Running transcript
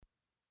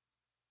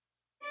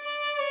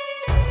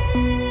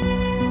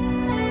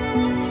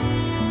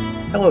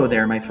Hello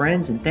there, my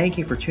friends, and thank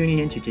you for tuning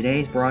in to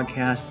today's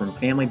broadcast from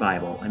Family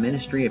Bible, a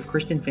ministry of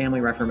Christian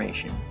Family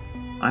Reformation.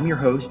 I'm your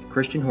host,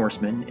 Christian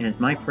Horseman, and it's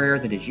my prayer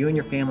that as you and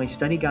your family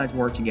study God's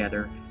Word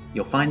together,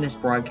 you'll find this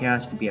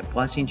broadcast to be a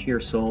blessing to your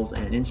souls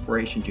and an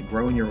inspiration to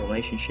grow in your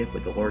relationship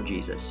with the Lord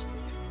Jesus.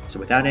 So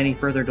without any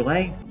further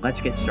delay, let's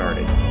get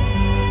started.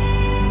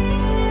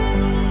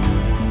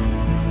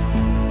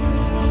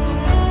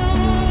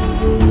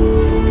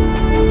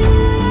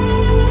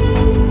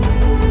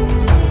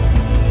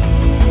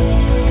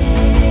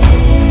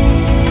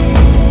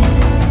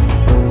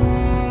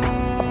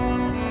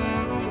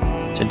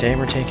 Today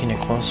we're taking a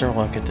closer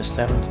look at the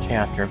 7th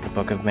chapter of the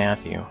book of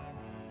Matthew.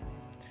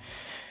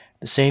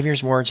 The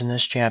Savior's words in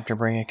this chapter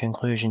bring a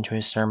conclusion to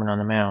his Sermon on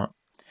the Mount.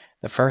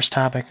 The first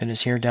topic that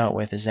is here dealt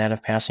with is that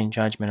of passing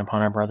judgment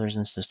upon our brothers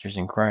and sisters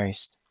in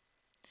Christ.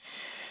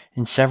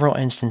 In several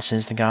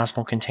instances, the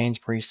gospel contains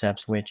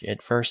precepts which,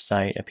 at first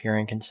sight, appear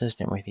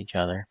inconsistent with each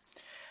other,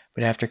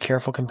 but after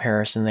careful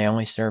comparison they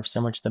only serve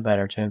so much the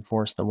better to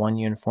enforce the one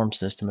uniform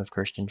system of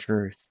Christian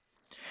truth.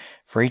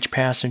 For each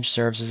passage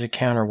serves as a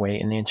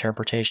counterweight in the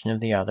interpretation of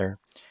the other,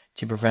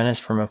 to prevent us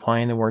from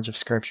applying the words of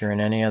Scripture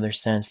in any other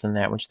sense than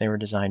that which they were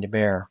designed to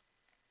bear.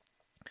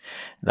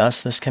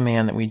 Thus, this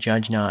command that we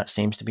judge not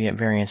seems to be at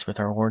variance with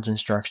our Lord's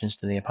instructions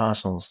to the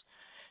apostles.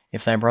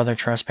 If thy brother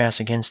trespass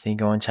against thee,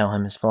 go and tell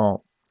him his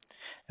fault.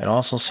 It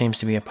also seems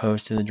to be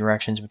opposed to the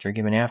directions which are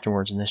given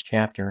afterwards in this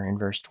chapter, in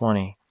verse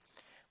 20.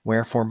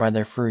 Wherefore by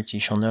their fruits ye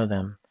shall know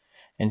them.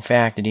 In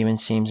fact, it even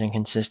seems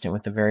inconsistent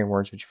with the very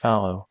words which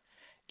follow.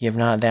 Give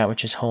not that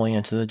which is holy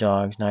unto the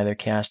dogs, neither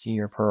cast ye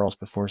your pearls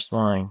before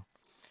swine.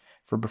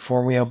 For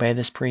before we obey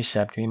this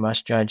precept, we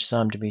must judge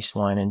some to be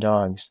swine and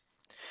dogs.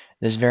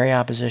 This very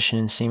opposition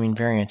and seeming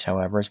variance,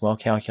 however, is well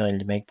calculated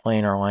to make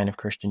plain our line of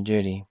Christian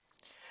duty.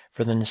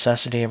 For the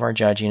necessity of our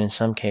judging in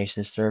some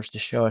cases serves to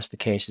show us the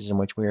cases in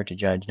which we are to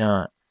judge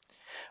not.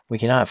 We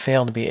cannot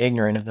fail to be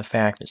ignorant of the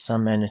fact that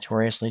some men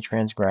notoriously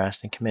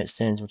transgress and commit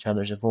sins which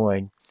others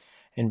avoid,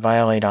 and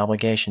violate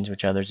obligations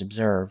which others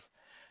observe.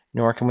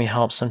 Nor can we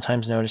help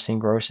sometimes noticing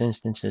gross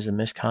instances of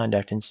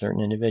misconduct in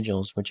certain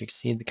individuals which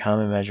exceed the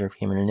common measure of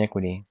human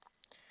iniquity.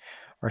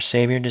 Our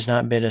Savior does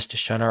not bid us to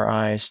shut our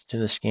eyes to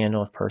the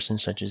scandal of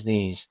persons such as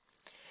these.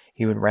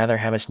 He would rather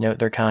have us note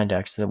their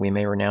conduct so that we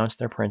may renounce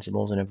their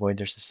principles and avoid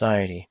their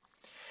society.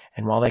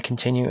 And while they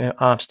continue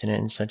obstinate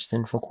in such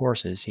sinful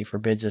courses, he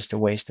forbids us to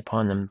waste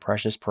upon them the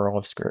precious pearl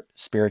of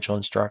spiritual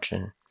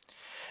instruction.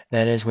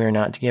 That is, we are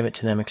not to give it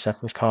to them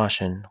except with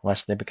caution,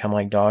 lest they become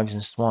like dogs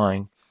and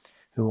swine,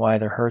 who will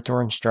either hurt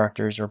their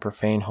instructors or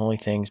profane holy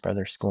things by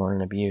their scorn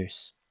and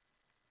abuse.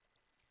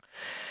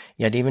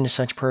 Yet even to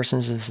such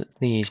persons as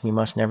these we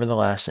must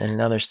nevertheless, in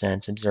another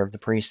sense, observe the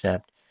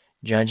precept,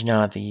 Judge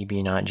not that ye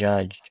be not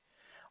judged.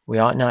 We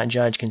ought not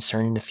judge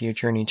concerning the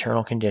future and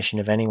eternal condition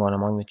of anyone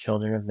among the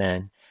children of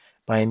men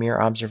by a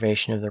mere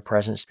observation of their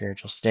present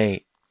spiritual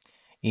state.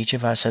 Each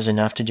of us has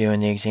enough to do in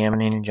the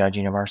examining and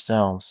judging of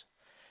ourselves.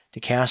 To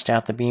cast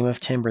out the beam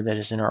of timber that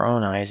is in our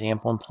own eye is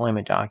ample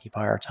employment to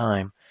occupy our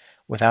time,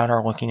 without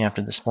our looking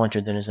after the splinter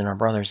that is in our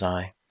brother's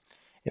eye.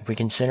 If we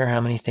consider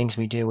how many things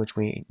we do which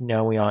we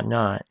know we ought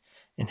not,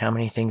 and how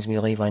many things we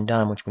leave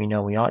undone which we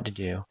know we ought to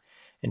do,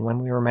 and when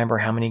we remember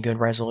how many good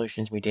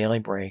resolutions we daily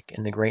break,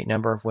 and the great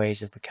number of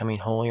ways of becoming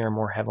holier and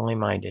more heavenly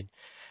minded,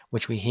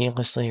 which we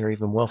heedlessly or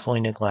even wilfully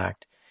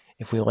neglect,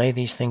 if we lay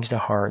these things to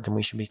heart, then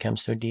we shall become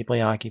so deeply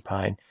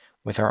occupied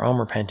with our own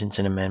repentance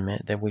and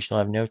amendment that we shall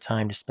have no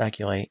time to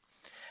speculate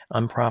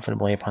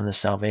unprofitably upon the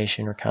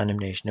salvation or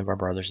condemnation of our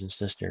brothers and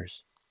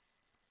sisters.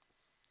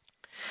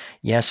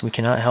 Yes, we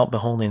cannot help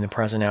beholding the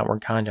present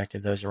outward conduct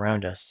of those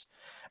around us,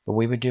 but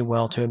we would do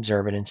well to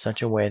observe it in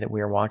such a way that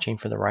we are watching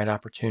for the right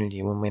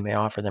opportunity when we may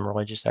offer them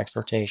religious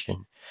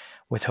exhortation,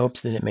 with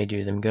hopes that it may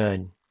do them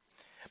good.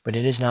 But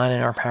it is not in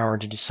our power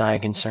to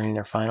decide concerning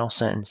their final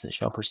sentence that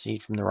shall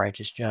proceed from the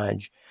righteous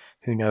judge,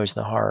 who knows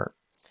the heart.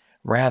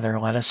 Rather,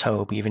 let us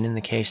hope, even in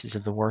the cases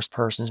of the worst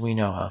persons we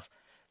know of,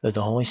 that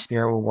the Holy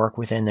Spirit will work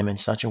within them in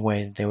such a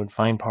way that they would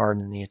find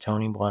pardon in the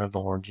atoning blood of the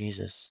Lord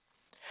Jesus.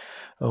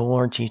 O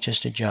Lord, teach us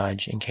to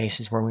judge, in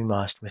cases where we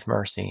must, with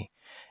mercy,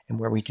 and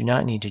where we do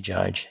not need to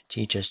judge,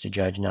 teach us to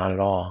judge not at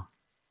all.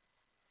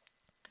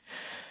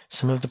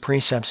 Some of the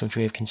precepts which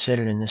we have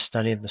considered in this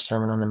study of the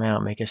Sermon on the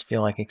Mount make us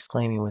feel like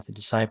exclaiming with the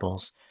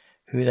disciples,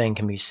 Who then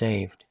can be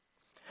saved?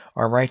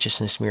 Our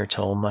righteousness, we are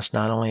told, must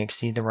not only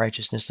exceed the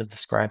righteousness of the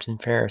scribes and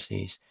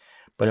Pharisees,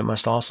 but it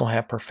must also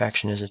have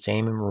perfection as its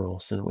aim and rule,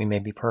 so that we may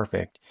be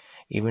perfect,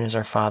 even as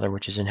our Father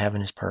which is in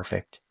heaven is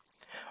perfect.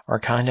 Our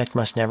conduct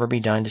must never be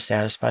done to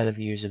satisfy the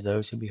views of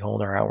those who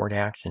behold our outward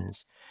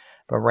actions,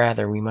 but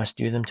rather we must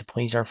do them to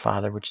please our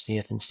Father which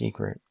seeth in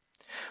secret.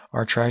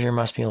 Our treasure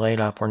must be laid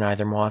up where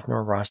neither moth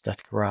nor rust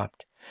doth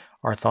corrupt.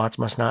 Our thoughts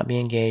must not be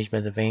engaged by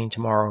the vain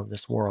tomorrow of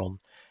this world,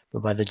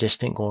 but by the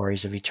distant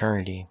glories of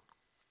eternity.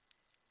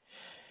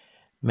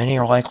 Many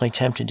are likely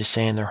tempted to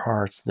say in their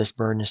hearts, This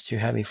burden is too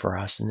heavy for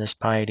us, and this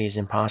piety is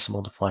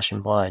impossible to flesh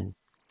and blood.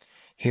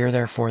 Here,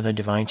 therefore, the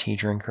divine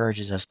teacher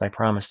encourages us by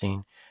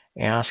promising,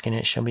 Ask, and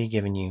it shall be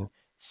given you.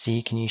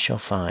 Seek, and ye shall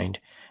find.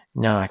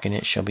 Knock, and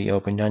it shall be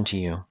opened unto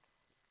you.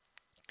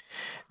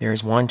 There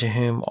is one to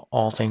whom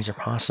all things are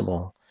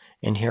possible,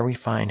 and here we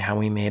find how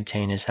we may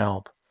obtain his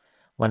help.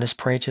 Let us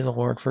pray to the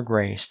Lord for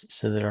grace,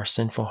 so that our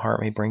sinful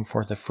heart may bring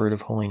forth the fruit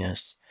of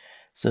holiness,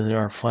 so that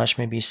our flesh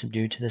may be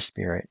subdued to the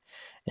Spirit,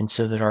 and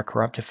so that our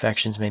corrupt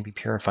affections may be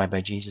purified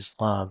by Jesus'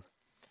 love.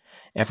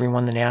 Every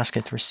one that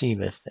asketh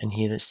receiveth, and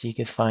he that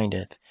seeketh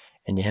findeth,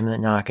 and to him that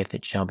knocketh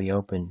it shall be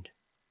opened.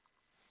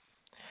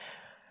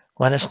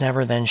 Let us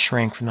never then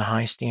shrink from the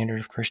high standard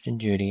of Christian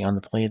duty on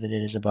the plea that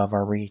it is above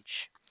our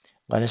reach.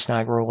 Let us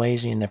not grow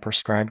lazy in the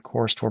prescribed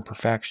course toward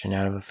perfection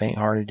out of a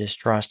faint-hearted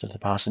distrust of the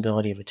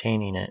possibility of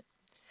attaining it.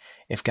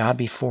 If God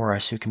be for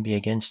us, who can be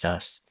against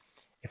us?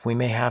 If we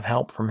may have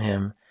help from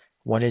him,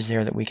 what is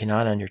there that we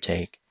cannot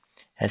undertake?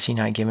 Has he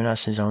not given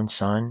us his own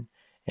Son?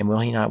 And will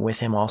he not with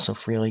him also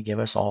freely give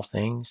us all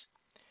things?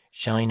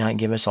 Shall he not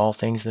give us all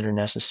things that are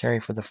necessary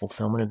for the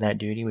fulfillment of that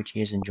duty which he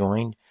has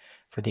enjoined,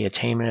 for the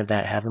attainment of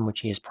that heaven which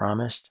he has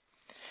promised?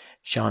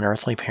 Shall an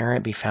earthly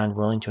parent be found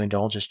willing to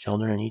indulge his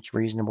children in each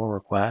reasonable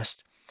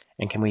request?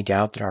 And can we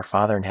doubt that our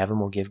Father in heaven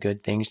will give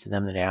good things to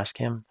them that ask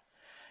him?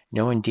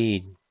 No,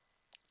 indeed.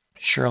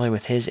 Surely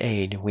with his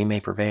aid we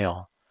may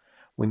prevail.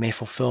 We may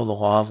fulfill the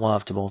law of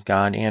love to both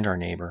God and our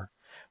neighbor.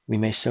 We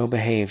may so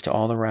behave to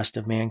all the rest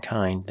of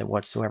mankind that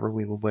whatsoever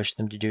we would wish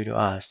them to do to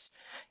us,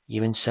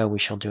 even so we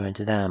shall do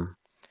unto them.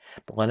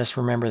 But let us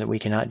remember that we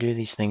cannot do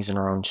these things in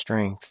our own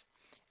strength.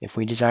 If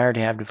we desire to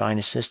have divine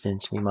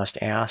assistance, we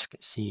must ask,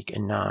 seek,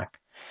 and knock.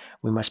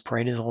 We must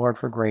pray to the Lord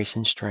for grace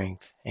and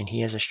strength, and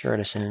he has assured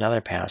us in another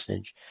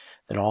passage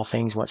that all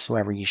things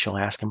whatsoever ye shall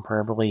ask in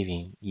prayer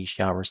believing, ye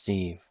shall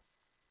receive.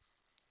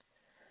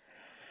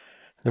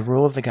 The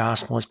rule of the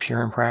gospel is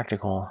pure and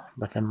practical,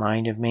 but the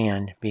mind of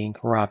man, being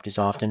corrupt, is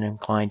often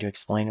inclined to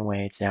explain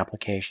away its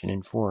application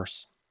and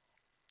force.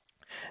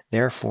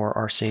 Therefore,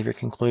 our Savior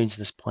concludes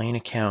this plain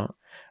account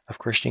of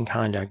Christian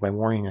conduct by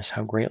warning us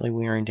how greatly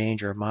we are in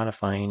danger of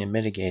modifying and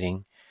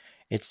mitigating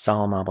its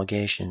solemn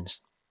obligations.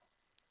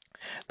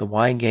 The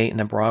wide gate and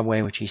the broad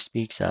way which he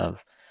speaks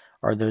of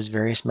are those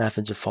various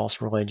methods of false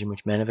religion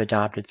which men have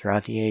adopted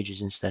throughout the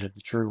ages instead of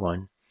the true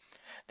one.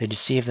 They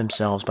deceive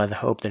themselves by the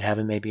hope that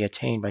heaven may be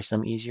attained by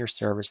some easier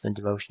service than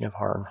devotion of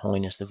heart and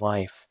holiness of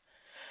life.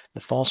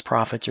 The false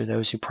prophets are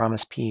those who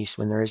promise peace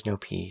when there is no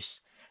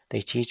peace. They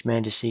teach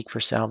men to seek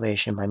for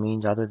salvation by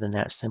means other than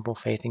that simple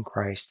faith in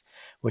Christ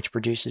which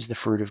produces the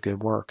fruit of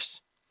good works.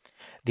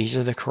 These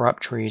are the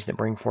corrupt trees that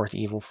bring forth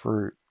evil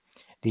fruit.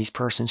 These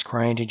persons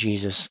cry unto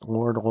Jesus,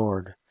 Lord,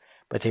 Lord,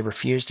 but they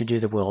refuse to do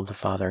the will of the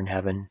Father in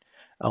heaven.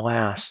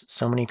 Alas,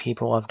 so many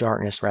people love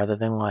darkness rather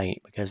than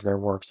light because their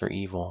works are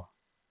evil.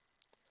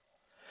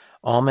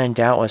 All men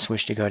doubtless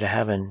wish to go to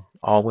heaven.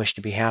 All wish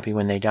to be happy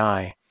when they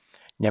die.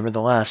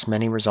 Nevertheless,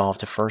 many resolve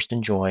to first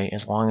enjoy,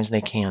 as long as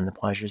they can, the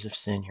pleasures of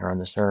sin here on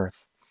this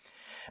earth.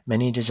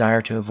 Many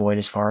desire to avoid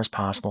as far as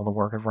possible the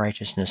work of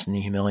righteousness and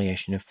the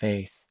humiliation of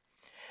faith.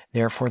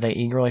 Therefore they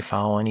eagerly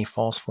follow any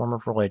false form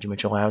of religion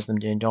which allows them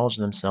to indulge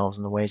themselves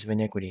in the ways of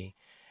iniquity,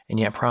 and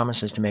yet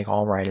promises to make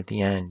all right at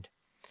the end.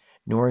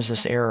 Nor is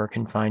this error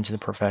confined to the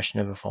profession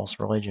of a false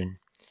religion.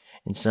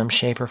 In some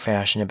shape or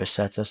fashion it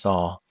besets us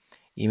all,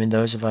 even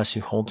those of us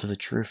who hold to the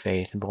true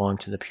faith and belong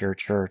to the pure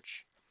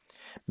church.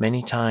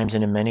 Many times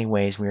and in many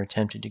ways we are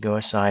tempted to go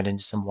aside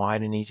into some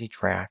wide and easy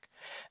track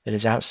that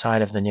is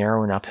outside of the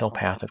narrow and uphill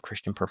path of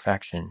Christian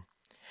perfection.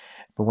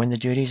 But when the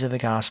duties of the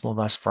gospel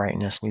thus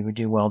frighten us, we would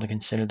do well to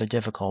consider the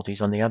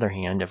difficulties, on the other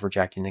hand, of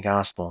rejecting the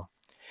gospel.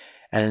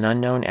 At an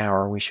unknown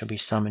hour we shall be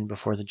summoned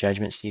before the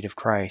judgment seat of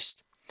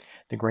Christ.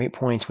 The great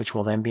points which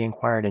will then be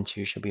inquired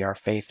into shall be our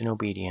faith and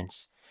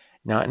obedience,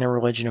 not in a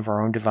religion of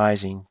our own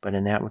devising, but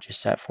in that which is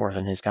set forth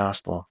in his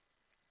gospel.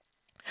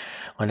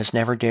 Let us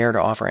never dare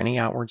to offer any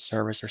outward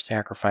service or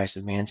sacrifice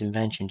of man's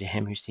invention to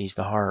him who sees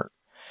the heart.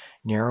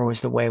 Narrow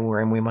is the way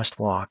wherein we must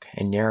walk,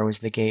 and narrow is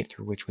the gate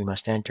through which we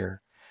must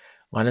enter.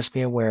 Let us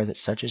be aware that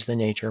such is the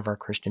nature of our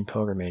Christian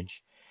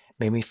pilgrimage.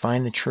 May we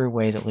find the true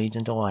way that leads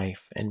into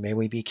life, and may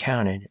we be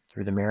counted,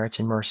 through the merits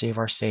and mercy of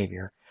our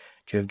Savior,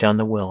 to have done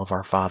the will of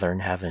our Father in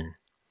heaven.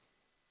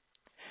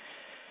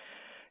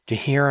 To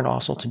hear and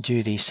also to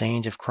do these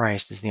sayings of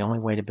Christ is the only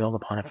way to build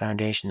upon a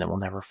foundation that will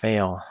never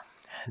fail.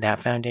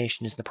 That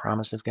foundation is the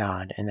promise of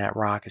God, and that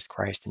rock is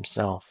Christ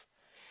himself.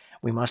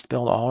 We must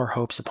build all our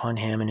hopes upon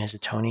him and his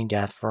atoning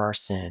death for our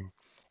sin,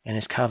 and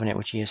his covenant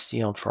which he has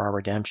sealed for our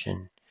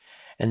redemption.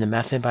 And the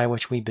method by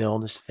which we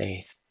build is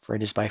faith, for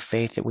it is by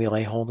faith that we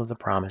lay hold of the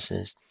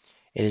promises,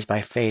 it is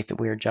by faith that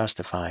we are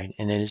justified,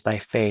 and it is by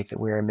faith that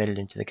we are admitted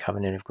into the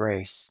covenant of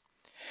grace.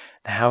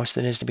 The house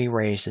that is to be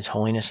raised is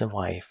holiness of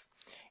life.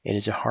 It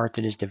is a heart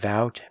that is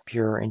devout,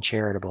 pure, and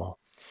charitable.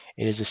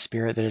 It is a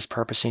spirit that is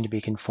purposing to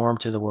be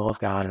conformed to the will of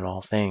God in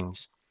all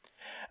things.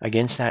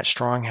 Against that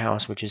strong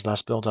house which is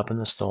thus built up in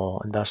the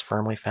soul, and thus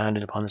firmly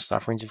founded upon the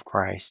sufferings of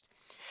Christ,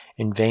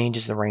 in vain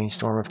does the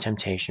rainstorm of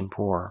temptation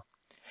pour.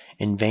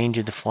 In vain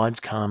do the floods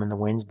come and the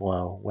winds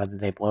blow, whether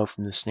they blow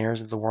from the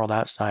snares of the world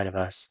outside of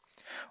us,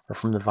 or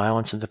from the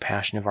violence of the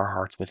passion of our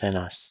hearts within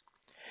us.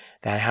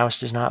 That house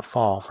does not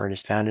fall, for it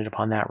is founded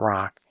upon that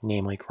rock,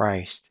 namely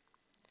Christ.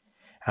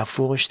 How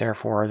foolish,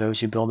 therefore, are those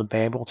who build a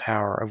Babel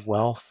tower of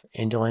wealth,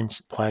 indolence,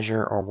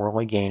 pleasure, or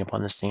worldly gain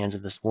upon the sands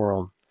of this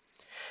world.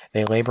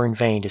 They labor in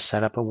vain to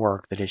set up a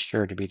work that is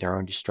sure to be their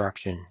own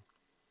destruction.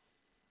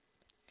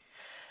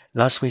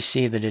 Thus we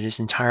see that it is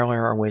entirely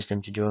our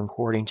wisdom to do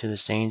according to the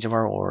sayings of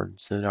our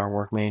Lord, so that our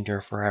work may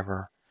endure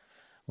forever.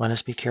 Let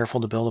us be careful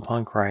to build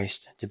upon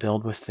Christ, to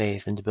build with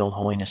faith, and to build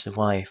holiness of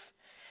life,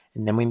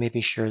 and then we may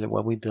be sure that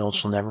what we build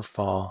shall never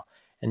fall,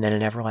 and that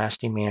an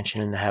everlasting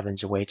mansion in the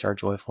heavens awaits our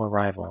joyful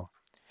arrival.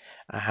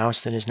 A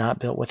house that is not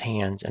built with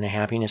hands, and a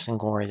happiness and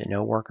glory that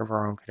no work of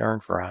our own could earn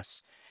for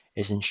us,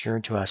 is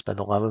ensured to us by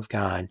the love of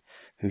God,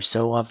 who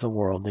so loved the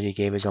world that he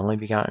gave his only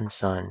begotten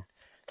Son,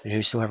 that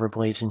whosoever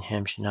believes in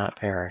him should not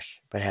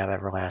perish, but have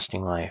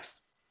everlasting life.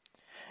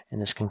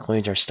 And this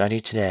concludes our study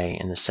today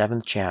in the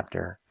 7th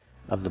chapter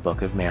of the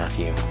book of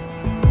Matthew.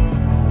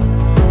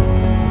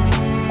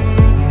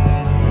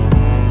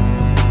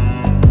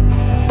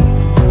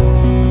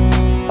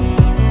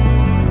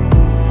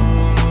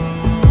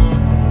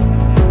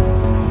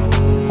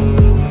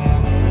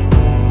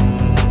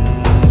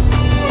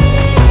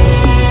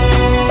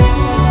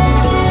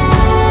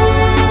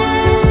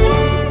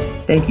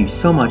 Thank you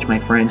so much, my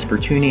friends, for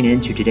tuning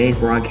in to today's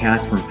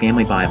broadcast from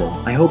Family Bible.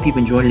 I hope you've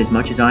enjoyed it as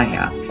much as I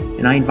have,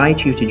 and I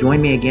invite you to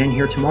join me again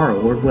here tomorrow,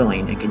 Lord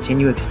willing, and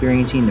continue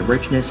experiencing the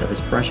richness of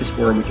His precious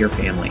Word with your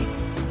family.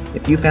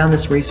 If you found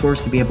this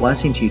resource to be a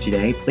blessing to you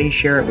today, please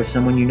share it with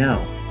someone you know,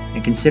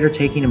 and consider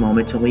taking a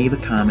moment to leave a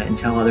comment and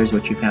tell others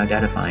what you found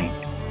edifying.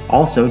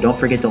 Also, don't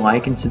forget to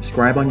like and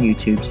subscribe on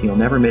YouTube so you'll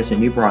never miss a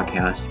new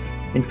broadcast.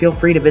 And feel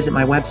free to visit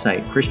my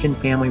website,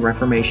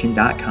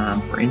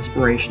 ChristianFamilyReformation.com, for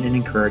inspiration and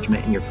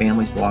encouragement in your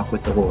family's walk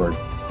with the Lord.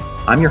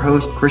 I'm your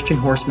host, Christian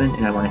Horseman,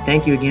 and I want to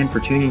thank you again for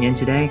tuning in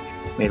today.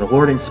 May the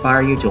Lord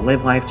inspire you to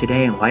live life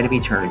today in light of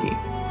eternity.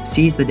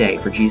 Seize the day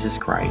for Jesus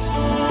Christ.